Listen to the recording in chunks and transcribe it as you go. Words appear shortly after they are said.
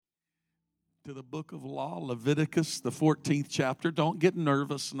to the book of law, Leviticus, the 14th chapter. Don't get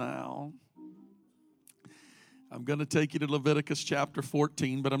nervous now. I'm going to take you to Leviticus chapter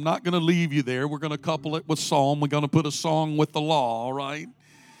 14, but I'm not going to leave you there. We're going to couple it with Psalm. We're going to put a song with the law, all right?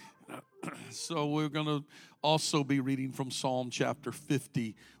 So we're going to also be reading from Psalm chapter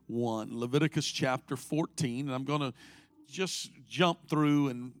 51, Leviticus chapter 14, and I'm going to just jump through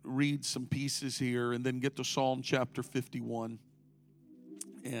and read some pieces here and then get to Psalm chapter 51,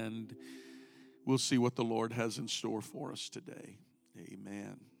 and we'll see what the Lord has in store for us today.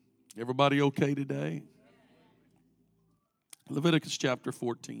 Amen. Everybody okay today? Leviticus chapter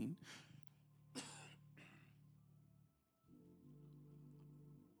 14.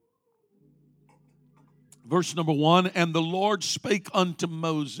 Verse number 1, and the Lord spake unto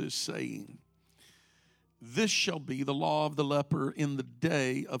Moses, saying, this shall be the law of the leper in the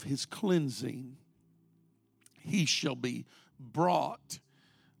day of his cleansing. He shall be brought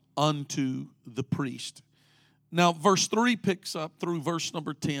unto the priest. Now, verse 3 picks up through verse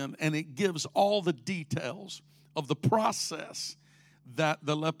number 10, and it gives all the details of the process that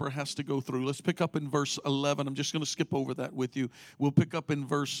the leper has to go through. Let's pick up in verse 11. I'm just going to skip over that with you. We'll pick up in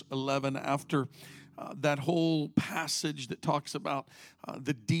verse 11 after that whole passage that talks about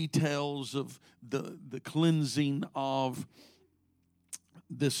the details of the cleansing of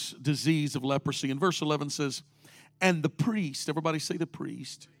this disease of leprosy. And verse 11 says, and the priest, everybody say the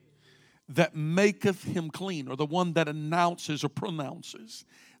priest, that maketh him clean, or the one that announces or pronounces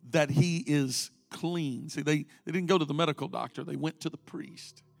that he is clean. See, they didn't go to the medical doctor. They went to the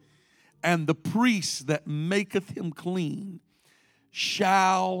priest. And the priest that maketh him clean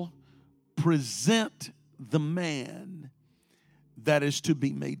shall present the man that is to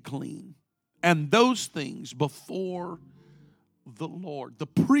be made clean. And those things before the Lord. The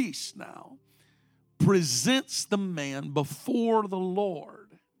priest now presents the man before the Lord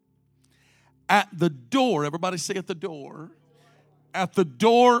at the door. Everybody say at the door. At the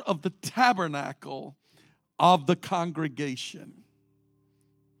door of the tabernacle of the congregation.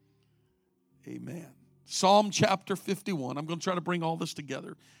 Amen. Psalm chapter 51. I'm going to try to bring all this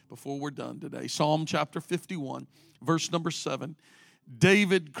together before we're done today. Psalm chapter 51, verse number 7.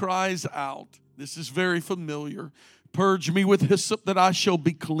 David cries out. This is very familiar. Purge me with hyssop that I shall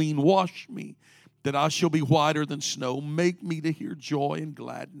be clean. Wash me that I shall be whiter than snow. Make me to hear joy and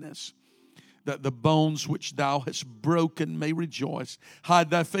gladness, that the bones which thou hast broken may rejoice. Hide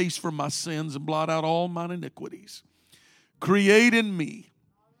thy face from my sins and blot out all mine iniquities. Create in me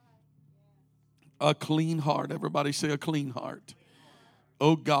a clean heart. Everybody say a clean heart.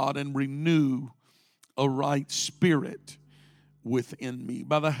 O God, and renew a right spirit within me.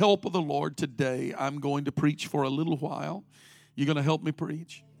 By the help of the Lord today, I'm going to preach for a little while. You going to help me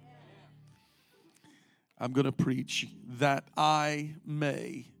preach? I'm going to preach that I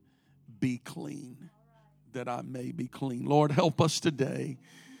may be clean, that I may be clean. Lord, help us today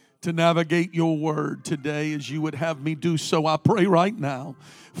to navigate your word today as you would have me do so. I pray right now,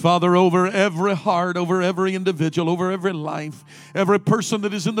 Father, over every heart, over every individual, over every life, every person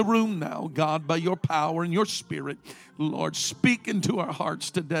that is in the room now, God, by your power and your spirit, Lord, speak into our hearts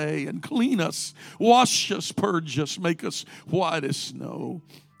today and clean us, wash us, purge us, make us white as snow.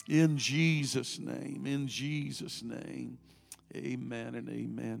 In Jesus' name, in Jesus' name. Amen and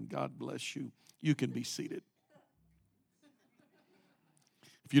amen. God bless you. You can be seated.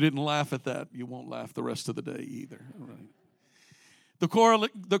 If you didn't laugh at that, you won't laugh the rest of the day either. All right.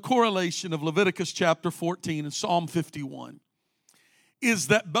 The correlation of Leviticus chapter 14 and Psalm 51 is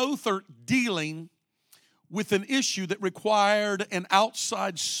that both are dealing with an issue that required an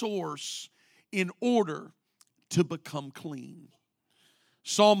outside source in order to become clean.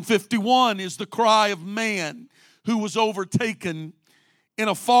 Psalm 51 is the cry of man who was overtaken in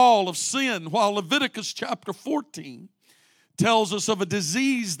a fall of sin, while Leviticus chapter 14 tells us of a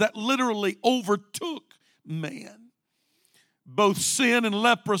disease that literally overtook man. Both sin and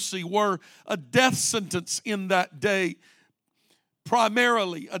leprosy were a death sentence in that day,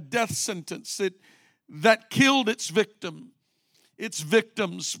 primarily a death sentence that killed its victims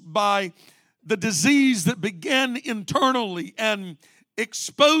by the disease that began internally and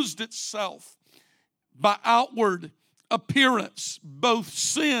exposed itself by outward appearance. Both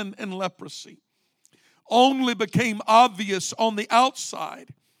sin and leprosy only became obvious on the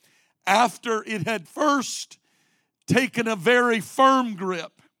outside after it had first taken a very firm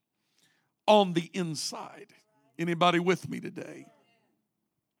grip on the inside. Anybody with me today?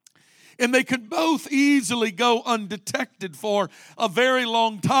 And they could both easily go undetected for a very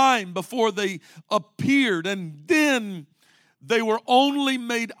long time before they appeared, and then they were only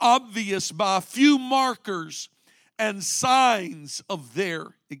made obvious by a few markers and signs of their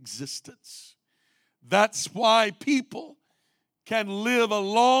existence. That's why people can live a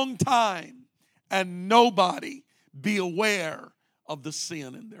long time and nobody be aware of the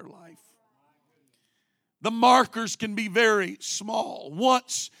sin in their life. The markers can be very small.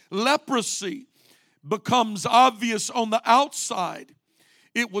 Once leprosy becomes obvious on the outside,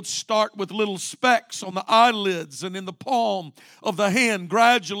 it would start with little specks on the eyelids and in the palm of the hand,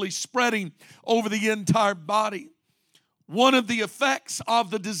 gradually spreading over the entire body. One of the effects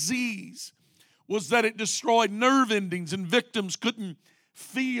of the disease was that it destroyed nerve endings and victims couldn't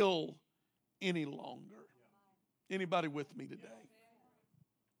feel any longer. Anybody with me today?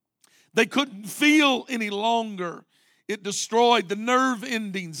 They couldn't feel any longer. It destroyed the nerve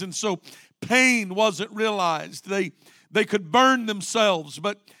endings, and so pain wasn't realized. They could burn themselves,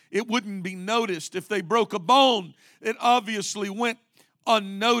 but it wouldn't be noticed. If they broke a bone, it obviously went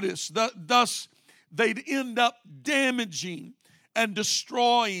unnoticed. Thus, they'd end up damaging and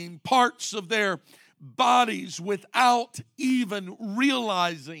destroying parts of their bodies without even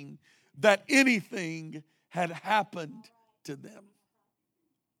realizing that anything had happened to them.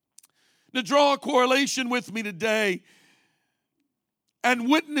 To draw a correlation with me today and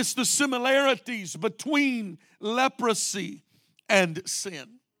witness the similarities between leprosy and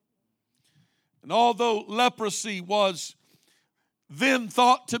sin. And although leprosy was then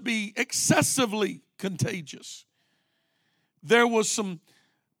thought to be excessively contagious, there was some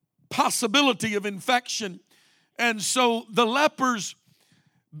possibility of infection. And so the lepers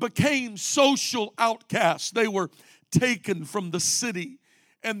became social outcasts. They were taken from the city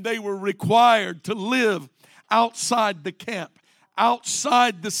and they were required to live outside the camp,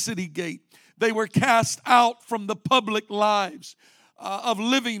 outside the city gate. They were cast out from the public lives of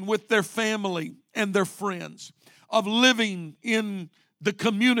living with their family and their friends, of living in the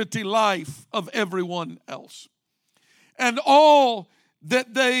community life of everyone else. And all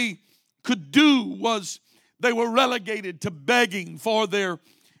that they could do was they were relegated to begging for their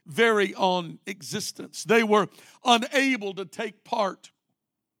very own existence. They were unable to take part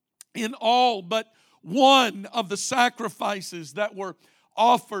in all but one of the sacrifices that were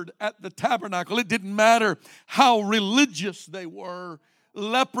offered at the tabernacle. It didn't matter how religious they were,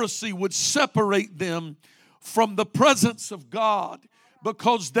 leprosy would separate them from the presence of God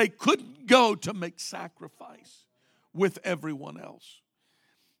because they couldn't go to make sacrifice with everyone else.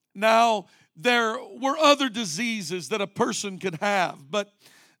 Now, there were other diseases that a person could have, but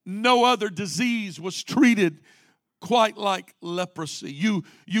no other disease was treated quite like leprosy.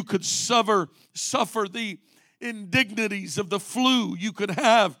 You could suffer the indignities of the flu. You could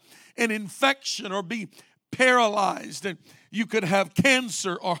have an infection or be paralyzed, and you could have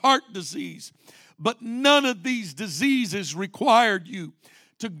cancer or heart disease. But none of these diseases required you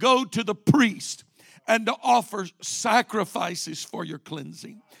to go to the priest and to offer sacrifices for your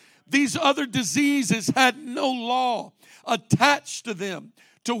cleansing. These other diseases had no law attached to them,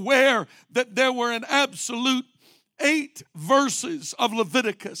 to where that there were an absolute 8 verses of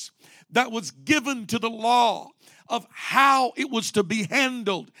Leviticus that was given to the law of how it was to be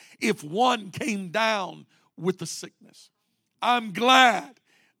handled if one came down with the sickness. I'm glad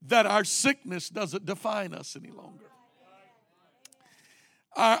that our sickness doesn't define us any longer.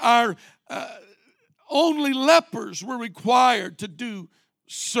 Our only lepers were required to do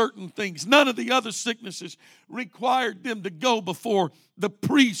certain things. None of the other sicknesses required them to go before the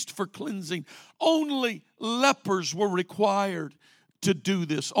priest for cleansing. Only lepers were required to do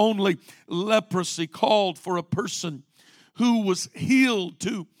this. Only leprosy called for a person who was healed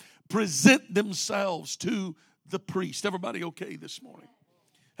to present themselves to the priest. Everybody okay this morning?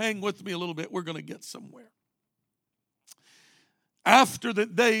 Hang with me a little bit. We're going to get somewhere. After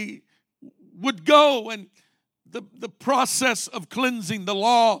that, they would go, and the process of cleansing, the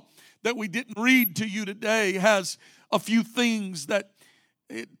law that we didn't read to you today has a few things that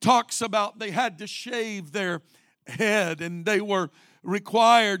it talks about. They had to shave their head, and they were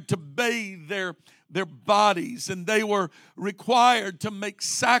required to bathe their bodies, and they were required to make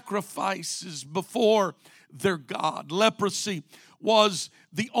sacrifices before their God. Leprosy was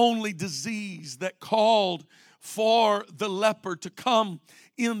the only disease that called for the leper to come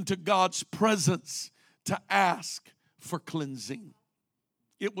into God's presence to ask for cleansing.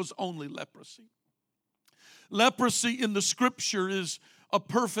 It was only leprosy. Leprosy in the scripture is a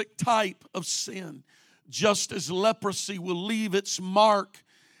perfect type of sin. Just as leprosy will leave its mark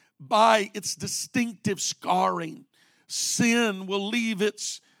by its distinctive scarring, sin will leave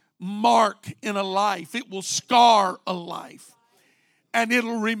its mark in a life. It will scar a life, and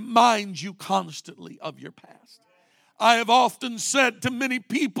it'll remind you constantly of your past. I have often said to many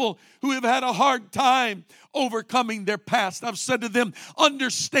people who have had a hard time overcoming their past, I've said to them,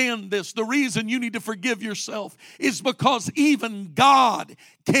 understand this. The reason you need to forgive yourself is because even God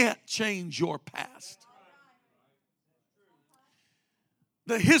can't change your past.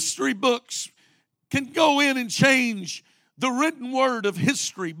 The history books can go in and change the written word of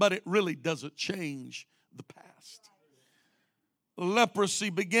history, but it really doesn't change the past.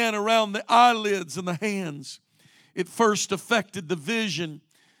 Leprosy began around the eyelids and the hands. It first affected the vision,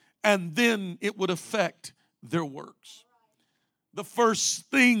 and then it would affect their works. The first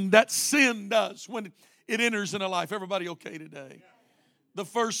thing that sin does when it enters in a life, everybody okay today? The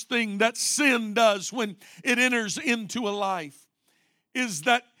first thing that sin does when it enters into a life is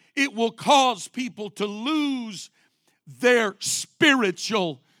that it will cause people to lose their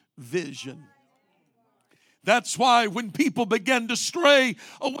spiritual vision. That's why when people begin to stray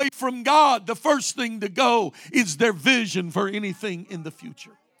away from God, the first thing to go is their vision for anything in the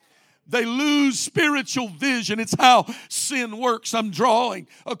future. They lose spiritual vision. It's how sin works. I'm drawing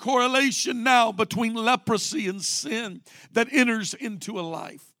a correlation now between leprosy and sin that enters into a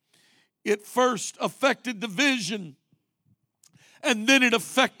life. It first affected the vision, and then it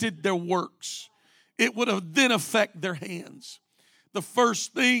affected their works. It would then affect their hands. The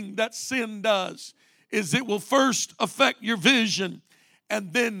first thing that sin does is it will first affect your vision,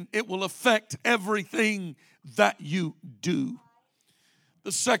 and then it will affect everything that you do.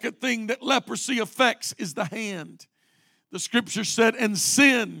 The second thing that leprosy affects is the hand. The scripture said, and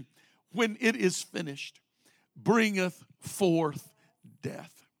sin, when it is finished, bringeth forth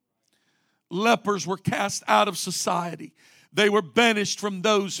death. Lepers were cast out of society. They were banished from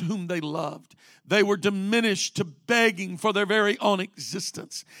those whom they loved. They were diminished to begging for their very own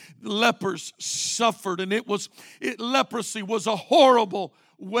existence. Lepers suffered, and leprosy was a horrible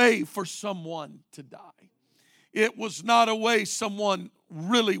way for someone to die. It was not a way someone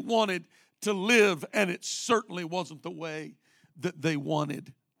really wanted to live, and it certainly wasn't the way that they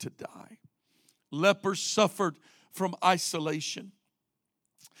wanted to die. Lepers suffered from isolation.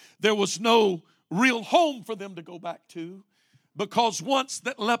 There was no real home for them to go back to, because once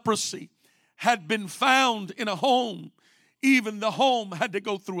that leprosy had been found in a home, even the home had to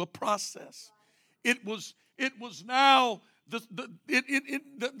go through a process. It was now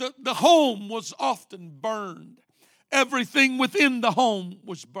the home was often burned. Everything within the home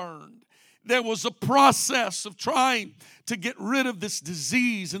was burned. There was a process of trying to get rid of this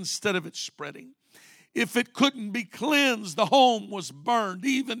disease instead of it spreading. If it couldn't be cleansed, the home was burned.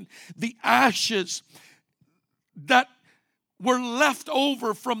 Even the ashes that were left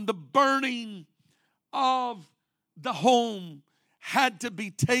over from the burning of the home had to be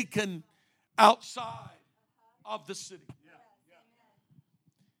taken outside of the city.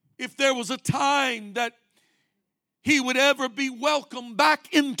 If there was a time that he would ever be welcomed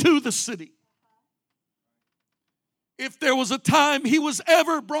back into the city, if there was a time he was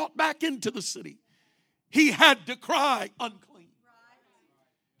ever brought back into the city, he had to cry unclean.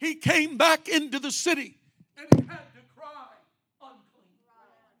 He came back into the city and he had to cry unclean.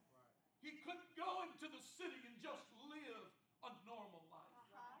 He couldn't go into the city and just live a normal life.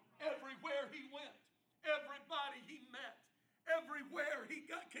 Everywhere he went, everybody he met,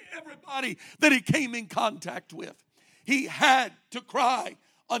 everybody that he came in contact with, he had to cry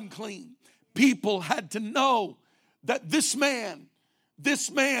unclean. People had to know that this man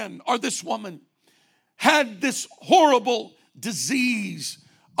or this woman had this horrible disease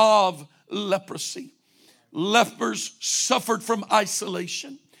of leprosy. Lepers suffered from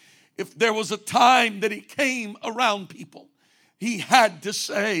isolation. If there was a time that he came around people, he had to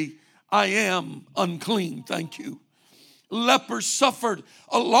say, I am unclean, thank you. Lepers suffered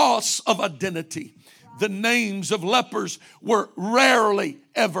a loss of identity. The names of lepers were rarely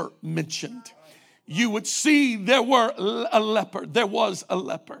ever mentioned. You would see there was a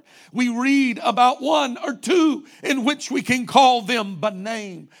leper. We read about one or two in which we can call them by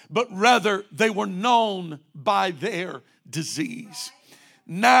name, but rather they were known by their disease.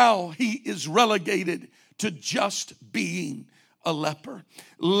 Now he is relegated to just being a leper.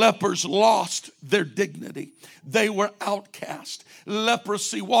 Lepers lost their dignity. They were outcast.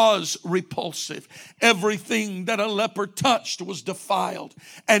 Leprosy was repulsive. Everything that a leper touched was defiled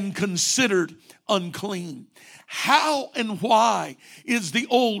and considered unclean. How and why is the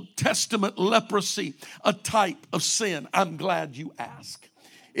Old Testament leprosy a type of sin? I'm glad you asked.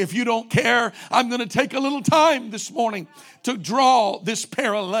 If you don't care, I'm going to take a little time this morning to draw this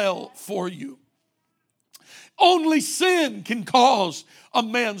parallel for you. Only sin can cause a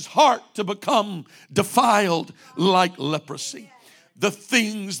man's heart to become defiled like leprosy. The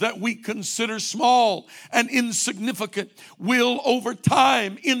things that we consider small and insignificant will over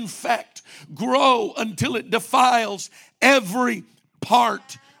time, in fact, grow until it defiles every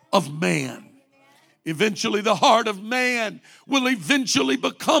part of man. Eventually, the heart of man will eventually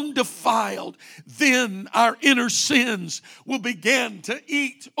become defiled. Then our inner sins will begin to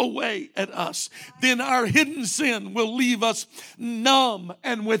eat away at us. Then our hidden sin will leave us numb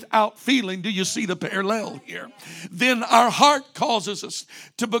and without feeling. Do you see the parallel here? Then our heart causes us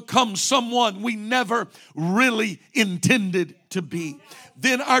to become someone we never really intended to be.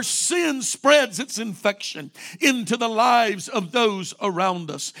 Then our sin spreads its infection into the lives of those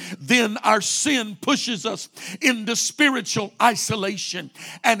around us. Then our sin pushes us into spiritual isolation,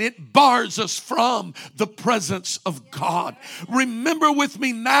 and it bars us from the presence of God. Remember with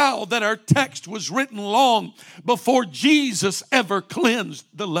me now that our text was written long before Jesus ever cleansed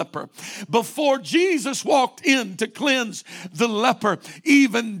the leper. Before Jesus walked in to cleanse the leper,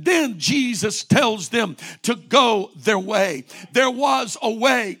 even then Jesus tells them to go their way. There was a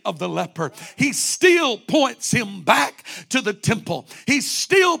way of the leper. He still points him back to the temple. He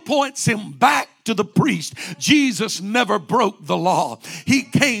still points him back to the priest. Jesus never broke the law. He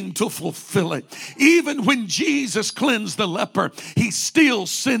came to fulfill it. Even when Jesus cleansed the leper, he still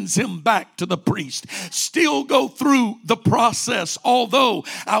sends him back to the priest. Still go through the process. Although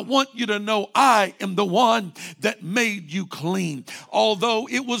I want you to know I am the one that made you clean. Although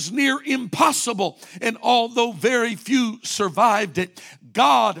it was near impossible and although very few survived it,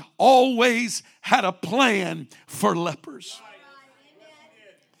 God always had a plan for lepers.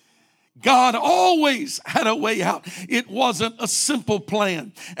 God always had a way out. It wasn't a simple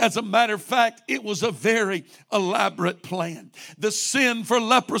plan. As a matter of fact, it was a very elaborate plan. The sin for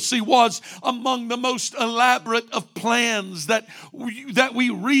leprosy was among the most elaborate of plans that we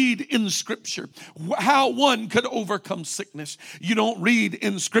read in Scripture. How one could overcome sickness. You don't read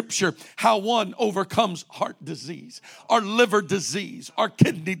in Scripture how one overcomes heart disease, or liver disease, or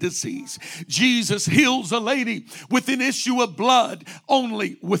kidney disease. Jesus heals a lady with an issue of blood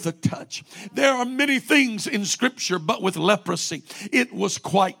only with a touch. There are many things in Scripture, but with leprosy, it was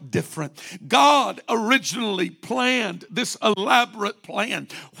quite different. God originally planned this elaborate plan.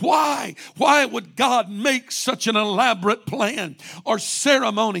 Why? Why would God make such an elaborate plan or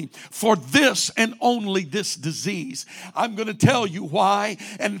ceremony for this and only this disease? I'm going to tell you why.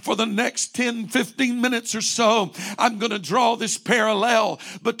 And for the next 10, 15 minutes or so, I'm going to draw this parallel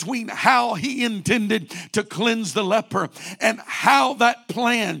between how he intended to cleanse the leper and how that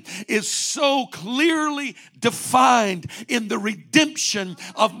plan is so clearly defined in the redemption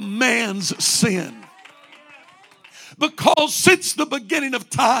of man's sin. Because since the beginning of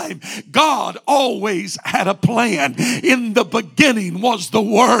time, God always had a plan. In the beginning was the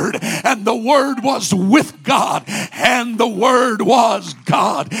Word, and the Word was with God, and the Word was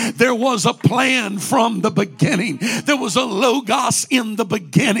God. There was a plan from the beginning. There was a logos in the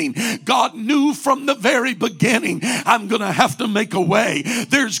beginning. God knew from the very beginning, I'm going to have to make a way.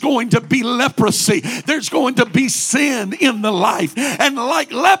 There's going to be leprosy. There's going to be sin in the life. And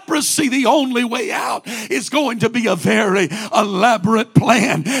like leprosy, the only way out is going to be a very elaborate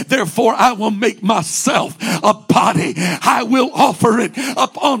plan. Therefore, I will make myself a body. I will offer it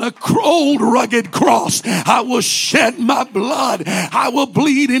upon a old rugged cross. I will shed my blood. I will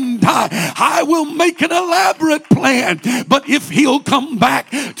bleed and die. I will make an elaborate plan. But if he'll come back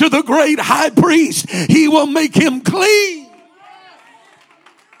to the great high priest, he will make him clean.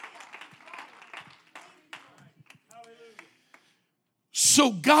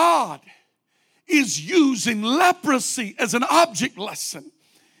 So God is using leprosy as an object lesson.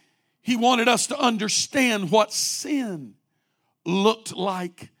 He wanted us to understand what sin looked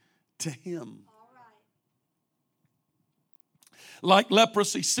like to him. Like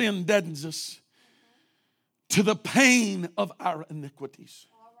leprosy, sin deadens us to the pain of our iniquities.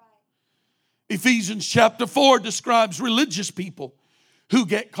 Ephesians chapter 4 describes religious people who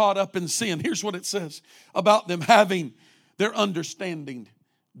get caught up in sin. Here's what it says about them: having their understanding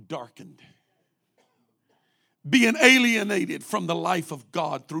darkened, being alienated from the life of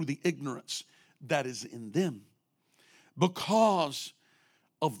God through the ignorance that is in them because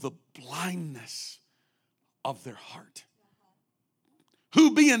of the blindness of their heart.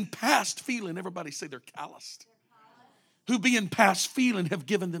 Who being past feeling, everybody say they're calloused. Who being past feeling have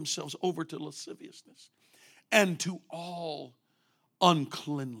given themselves over to lasciviousness and to all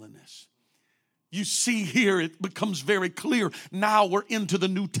uncleanliness. You see here, it becomes very clear. Now we're into the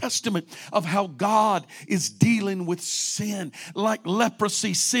New Testament of how God is dealing with sin. Like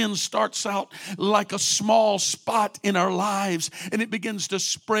leprosy, sin starts out like a small spot in our lives, and it begins to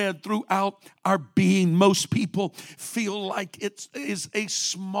spread throughout our being. Most people feel like it is a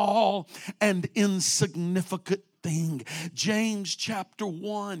small and insignificant thing. James chapter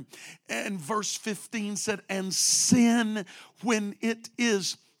 1 and verse 15 said, and sin, when it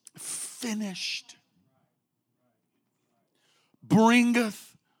is finished,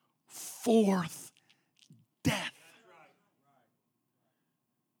 bringeth forth death.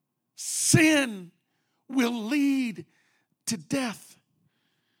 Sin will lead to death.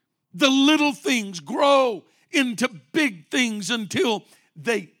 The little things grow into big things until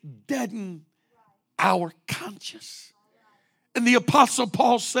they deaden our conscience. And the Apostle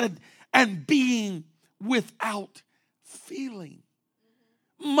Paul said, and being without feeling.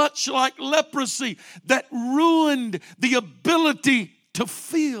 Much like leprosy that ruined the ability to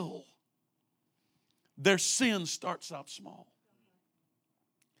feel. Their sin starts out small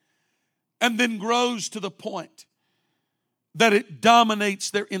and then grows to the point that it dominates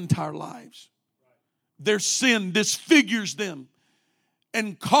their entire lives. Their sin disfigures them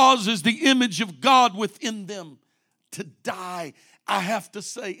and causes the image of God within them to die. I have to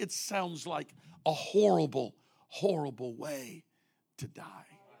say, it sounds like a horrible, horrible way to die.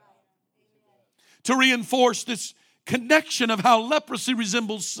 To reinforce this connection of how leprosy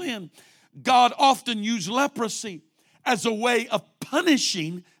resembles sin, God often used leprosy as a way of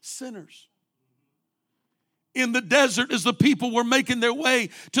punishing sinners. In the desert, as the people were making their way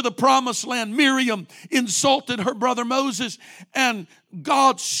to the promised land, Miriam insulted her brother Moses, and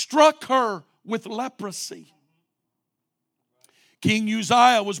God struck her with leprosy. King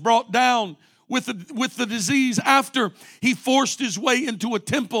Uzziah was brought down with the disease after he forced his way into a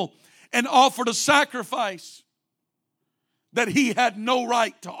temple and offered a sacrifice that he had no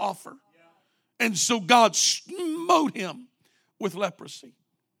right to offer. And so God smote him with leprosy.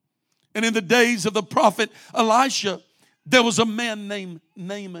 And in the days of the prophet Elisha, there was a man named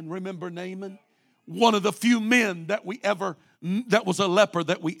Naaman. Remember Naaman? One of the few men that was a leper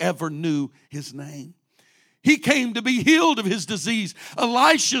that we ever knew his name. He came to be healed of his disease.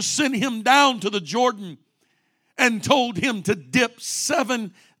 Elisha sent him down to the Jordan and told him to dip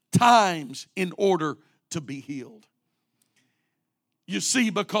 7 times in order to be healed. You see,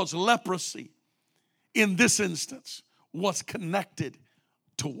 because leprosy in this instance was connected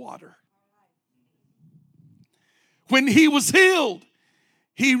to water. When he was healed,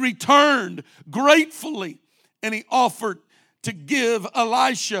 he returned gratefully and he offered to give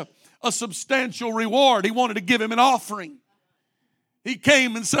Elisha a substantial reward. He wanted to give him an offering. He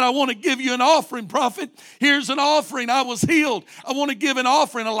came and said, I want to give you an offering, prophet. Here's an offering. I was healed. I want to give an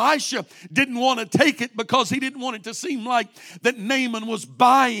offering. Elisha didn't want to take it because he didn't want it to seem like that Naaman was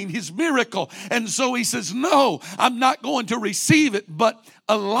buying his miracle. And so he says, no, I'm not going to receive it. But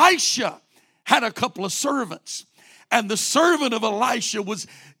Elisha had a couple of servants. And the servant of Elisha was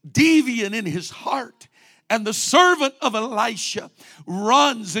deviant in his heart. And the servant of Elisha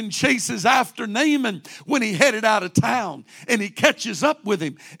runs and chases after Naaman when he headed out of town. And he catches up with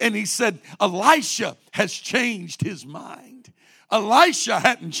him. And he said, Elisha has changed his mind. Elisha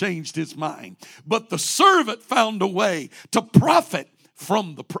hadn't changed his mind. But the servant found a way to profit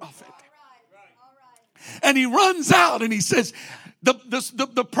from the prophet. And he runs out and he says,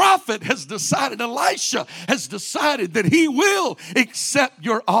 the prophet has decided, Elisha has decided that he will accept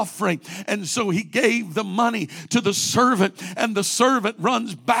your offering. And so he gave the money to the servant, and the servant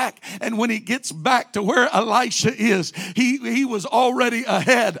runs back. And when he gets back to where Elisha is, he was already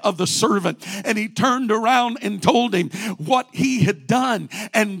ahead of the servant. And he turned around and told him what he had done.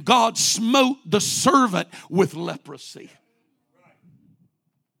 And God smote the servant with leprosy.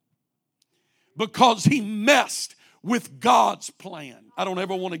 Because he messed with God's plan. I don't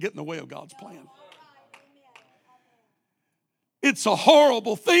ever want to get in the way of God's plan. It's a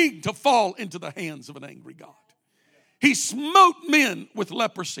horrible thing to fall into the hands of an angry God. He smote men with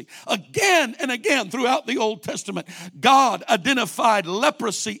leprosy. Again and again throughout the Old Testament, God identified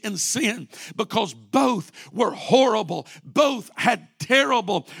leprosy and sin because both were horrible. Both had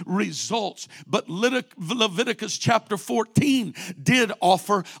terrible results. But Leviticus chapter 14 did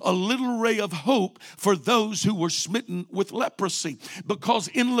offer a little ray of hope for those who were smitten with leprosy. Because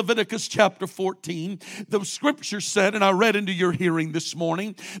in Leviticus chapter 14, the scripture said, and I read into your hearing this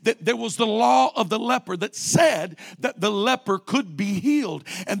morning, that there was the law of the leper that said that the leper could be healed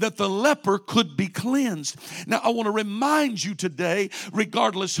and that the leper could be cleansed. Now, I want to remind you today,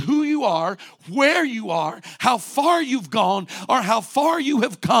 regardless who you are, where you are, how far you've gone, or how far you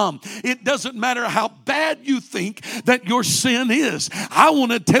have come. It doesn't matter how bad you think that your sin is. I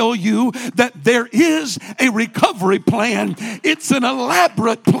want to tell you that there is a recovery plan. It's an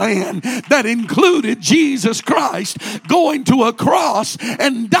elaborate plan that included Jesus Christ going to a cross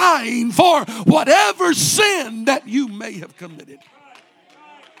and dying for whatever sin that you may have committed.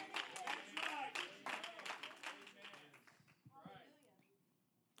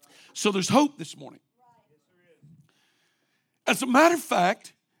 So there's hope this morning. As a matter of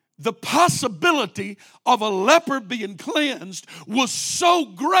fact, the possibility of a leper being cleansed was so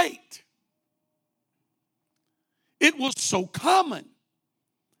great. It was so common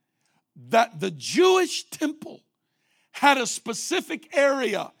that the Jewish temple had a specific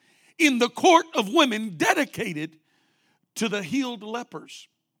area in the court of women dedicated to the healed lepers.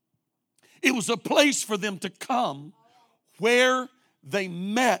 It was a place for them to come where they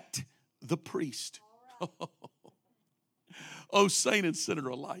met the priest. Oh, saint and sinner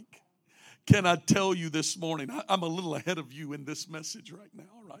alike. Can I tell you this morning, I'm a little ahead of you in this message right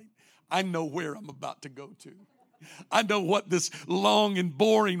now, right? I know where I'm about to go to. I know what this long and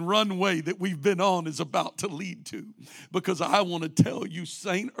boring runway that we've been on is about to lead to, because I want to tell you,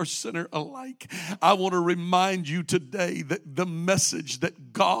 saint or sinner alike, I want to remind you today that the message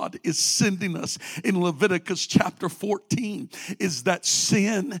that God is sending us in Leviticus chapter 14 is that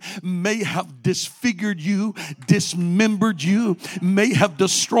sin may have disfigured you, dismembered you, may have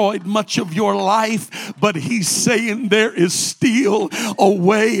destroyed much of your life, but he's saying there is still a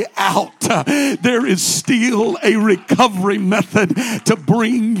way out. There is still a recovery method to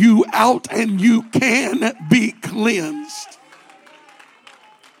bring you out, and you can be cleansed.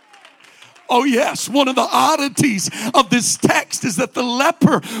 Oh yes, one of the oddities of this text is that the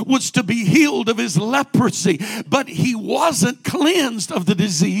leper was to be healed of his leprosy, but he wasn't cleansed of the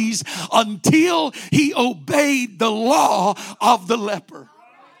disease until he obeyed the law of the leper.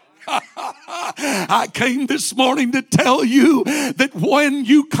 I came this morning to tell you that when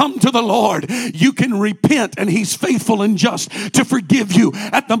you come to the Lord, you can repent, and he's faithful and just to forgive you.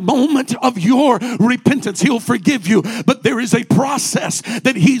 At the moment of your repentance, he'll forgive you. But there is a process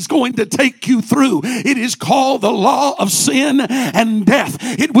that he's going to take you through. It is called the law of sin and death.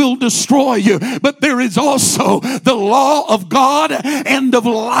 It will destroy you. But there is also the law of God and of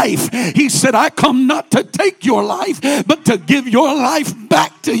life. He said, I come not to take your life, but to give your life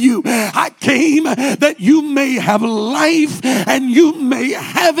back to you. I came that you may have life and you may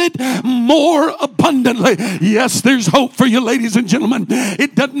have it more abundantly. Yes, there's hope for you, ladies and gentlemen.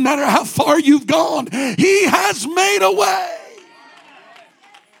 It doesn't matter how far you've gone. He has made a way.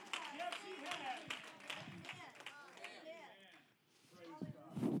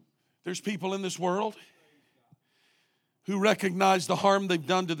 There's people in this world who recognize the harm they've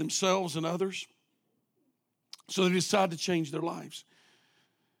done to themselves and others, so they decide to change their lives.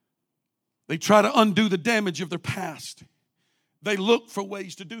 They try to undo the damage of their past. They look for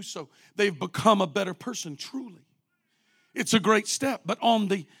ways to do so. They've become a better person, truly. It's a great step, but on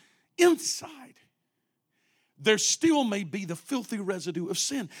the inside, there still may be the filthy residue of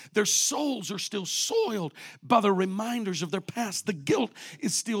sin. Their souls are still soiled by the reminders of their past. The guilt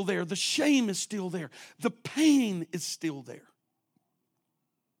is still there. The shame is still there. The pain is still there.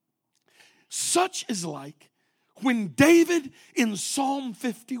 Such is like when David in Psalm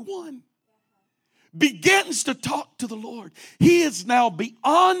 51 begins to talk to the Lord. He is now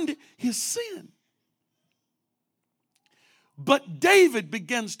beyond his sin. But David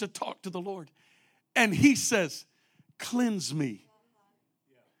begins to talk to the Lord, and he says, cleanse me,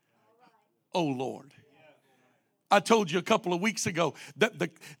 O Lord. I told you a couple of weeks ago that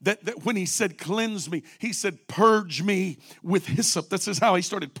when he said cleanse me, he said purge me with hyssop. This is how he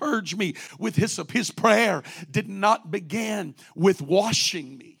started, purge me with hyssop. His prayer did not begin with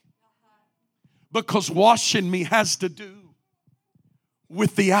washing me, because washing me has to do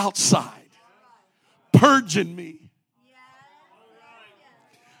with the outside. Purging me.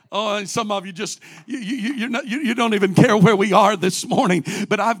 Oh, and some of you just, you don't even care where we are this morning.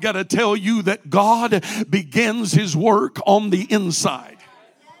 But I've got to tell you that God begins his work on the inside.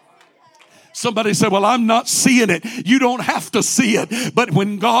 Somebody said, well, I'm not seeing it. You don't have to see it. But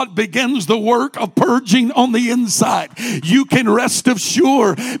when God begins the work of purging on the inside, you can rest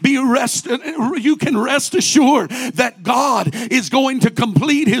assured that God is going to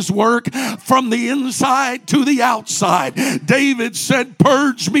complete his work from the inside to the outside. David said,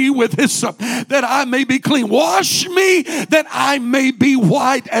 purge me with hyssop that I may be clean. Wash me that I may be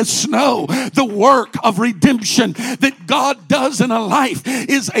white as snow. The work of redemption that God does in a life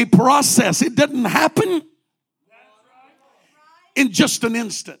is a process. It doesn't happen in just an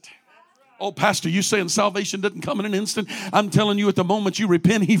instant. Oh, Pastor, you saying salvation doesn't come in an instant? I'm telling you, at the moment you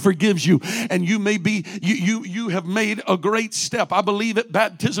repent, He forgives you. And you may be, you have made a great step. I believe that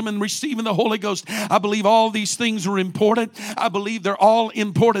baptism and receiving the Holy Ghost, I believe all these things are important. I believe they're all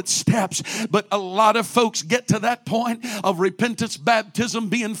important steps. But a lot of folks get to that point of repentance, baptism,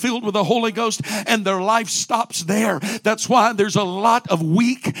 being filled with the Holy Ghost, and their life stops there. That's why there's a lot of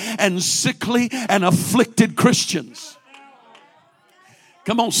weak and sickly and afflicted Christians.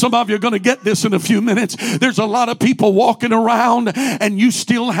 Come on, some of you are going to get this in a few minutes. There's a lot of people walking around and you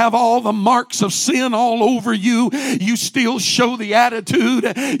still have all the marks of sin all over you. You still show the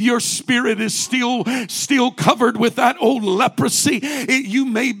attitude. Your spirit is still covered with that old leprosy. You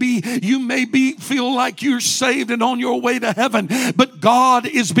may be feel like you're saved and on your way to heaven, but God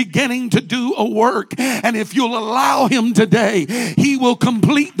is beginning to do a work. And if you'll allow Him today, He will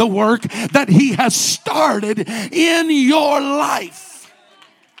complete the work that He has started in your life.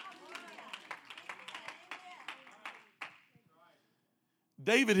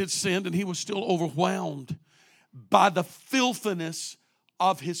 David had sinned and he was still overwhelmed by the filthiness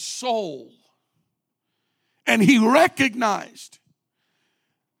of his soul. And he recognized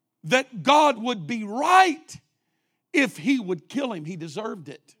that God would be right if he would kill him. He deserved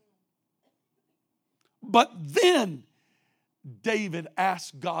it. But then David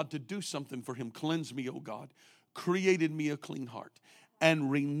asked God to do something for him. Cleanse me, O God. Created me a clean heart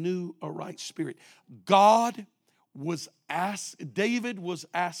and renew a right spirit. David was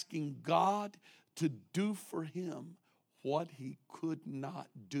asking God to do for him what he could not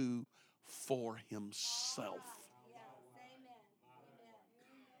do for himself.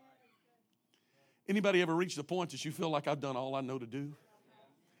 Anybody ever reach the point that you feel like I've done all I know to do?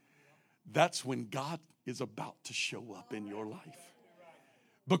 That's when God is about to show up in your life.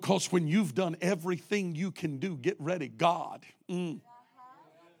 Because when you've done everything you can do, get ready, God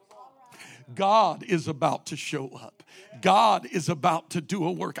is about to show up. God is about to do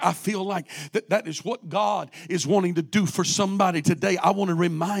a work. I feel like that is what God is wanting to do for somebody today. I want to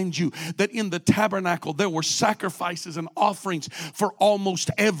remind you that in the tabernacle there were sacrifices and offerings for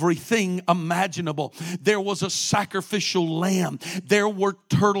almost everything imaginable. There was a sacrificial lamb. There were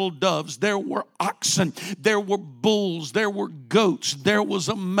turtle doves. There were oxen. There were bulls. There were goats. There was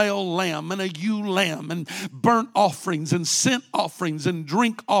a male lamb and a ewe lamb, and burnt offerings and scent offerings and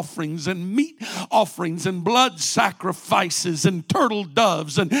drink offerings and meat offerings and blood sacrifices and turtle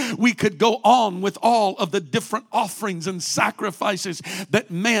doves. And we could go on with all of the different offerings and sacrifices that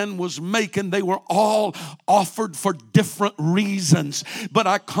man was making. They were all offered for different reasons. But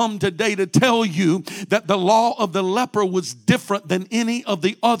I come today to tell you that the law of the leper was different than any of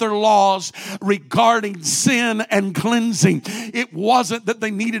the other laws regarding sin and cleansing. It wasn't that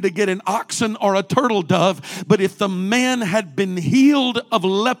they needed to get an oxen or a turtle dove, but if the man had been healed of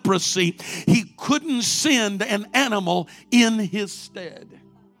leprosy, he couldn't send an animal in his stead.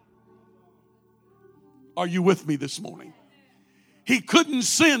 Are you with me this morning? He couldn't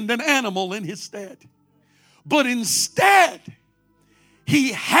send an animal in his stead. But instead,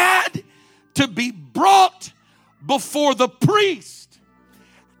 he had to be brought before the priest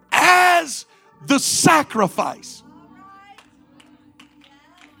as the sacrifice.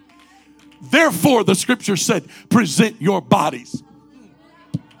 Therefore, the scripture said, present your bodies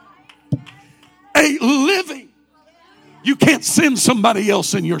a living. You can't send somebody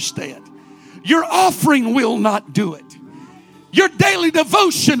else in your stead. Your offering will not do it. Your daily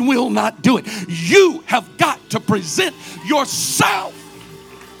devotion will not do it. You have got to present yourself.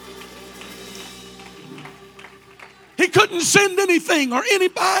 He couldn't send anything or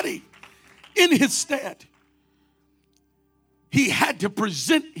anybody in his stead. He had to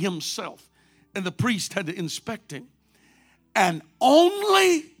present himself, and the priest had to inspect him. And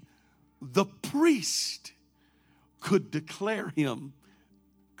only the priest could declare him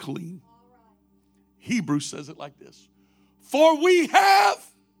clean. Hebrews says it like this: for we have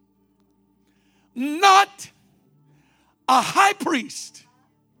not a high priest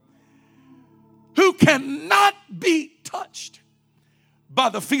who cannot be touched by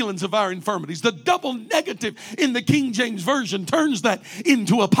the feelings of our infirmities. The double negative in the King James Version turns that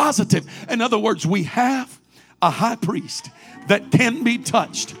into a positive. In other words, we have a high priest that can be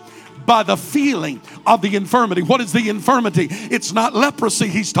touched by the feeling of the infirmity. What is the infirmity? It's not leprosy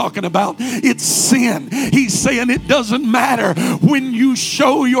he's talking about. It's sin. He's saying it doesn't matter when you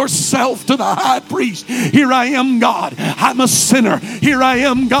show yourself to the high priest. Here I am, God. I'm a sinner. Here I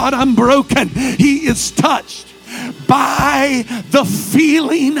am, God. I'm broken. He is touched by the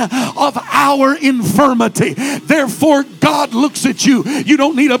feeling of our infirmity. Therefore, God looks at you. You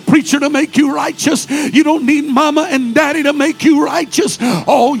don't need a preacher to make you righteous. You don't need mama and daddy to make you righteous.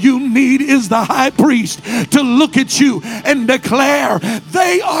 All you need is the high priest to look at you and declare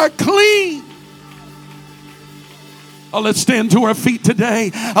they are clean. Oh, let's stand to our feet today.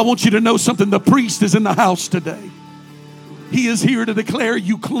 I want you to know something. The priest is in the house today. He is here to declare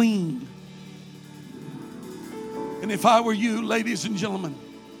you clean. And if I were you, ladies and gentlemen,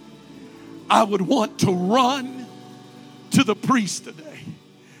 I would want to run to the priest today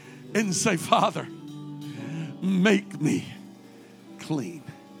and say, Father, make me clean.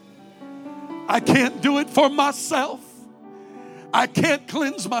 I can't do it for myself. I can't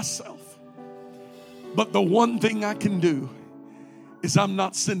cleanse myself. But the one thing I can do is I'm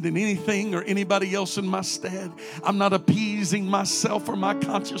not sending anything or anybody else in my stead. I'm not appeasing myself or my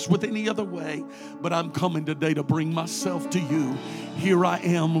conscience with any other way. But I'm coming today to bring myself to you. Here I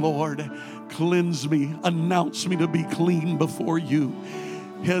am, Lord. Cleanse me. Announce me to be clean before you.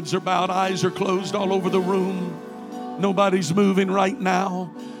 Heads are bowed, eyes are closed all over the room. Nobody's moving right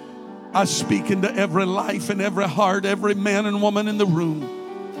now. I speak into every life and every heart, every man and woman in the room,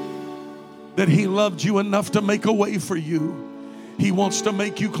 that He loved you enough to make a way for you. He wants to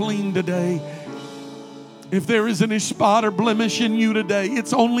make you clean today. If there is any spot or blemish in you today,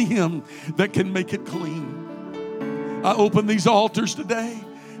 it's only Him that can make it clean. I open these altars today.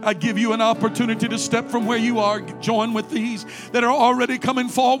 I give you an opportunity to step from where you are. Join with these that are already coming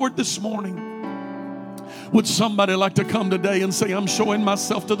forward this morning. Would somebody like to come today and say, I'm showing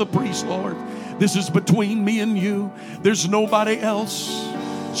myself to the priest, Lord. This is between me and you. There's nobody else.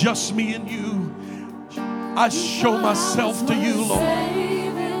 Just me and you. I show myself to you, Lord.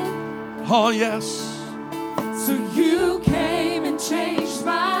 Oh, yes. So you came and changed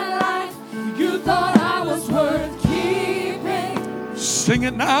my life. You thought I was worth keeping. Sing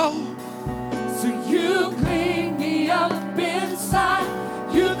it now. So you cleaned me up inside.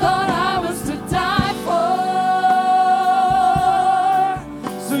 You thought I was to die for.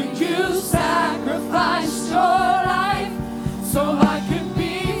 So you sacrificed your life so I could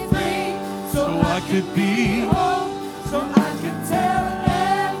could be. So I could tell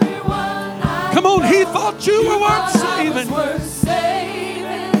everyone. Come on, He thought you were worth saving.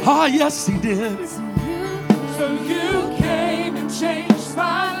 Ah, yes, He did. So you came and changed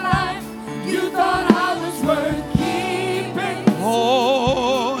my life. You thought I was worth keeping.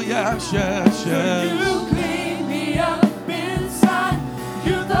 Oh, yes, yes, yes. So you cleaned me up inside.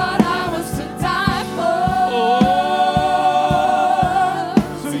 You thought I was to die for. Oh.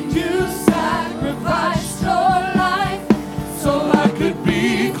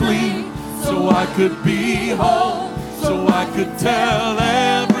 So I could be whole, so I could tell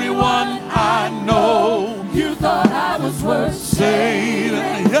everyone I know. You thought I was worth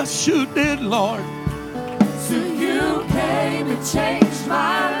saving. Yes, you did, Lord. So you came and changed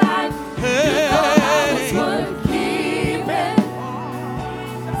my life. Hey.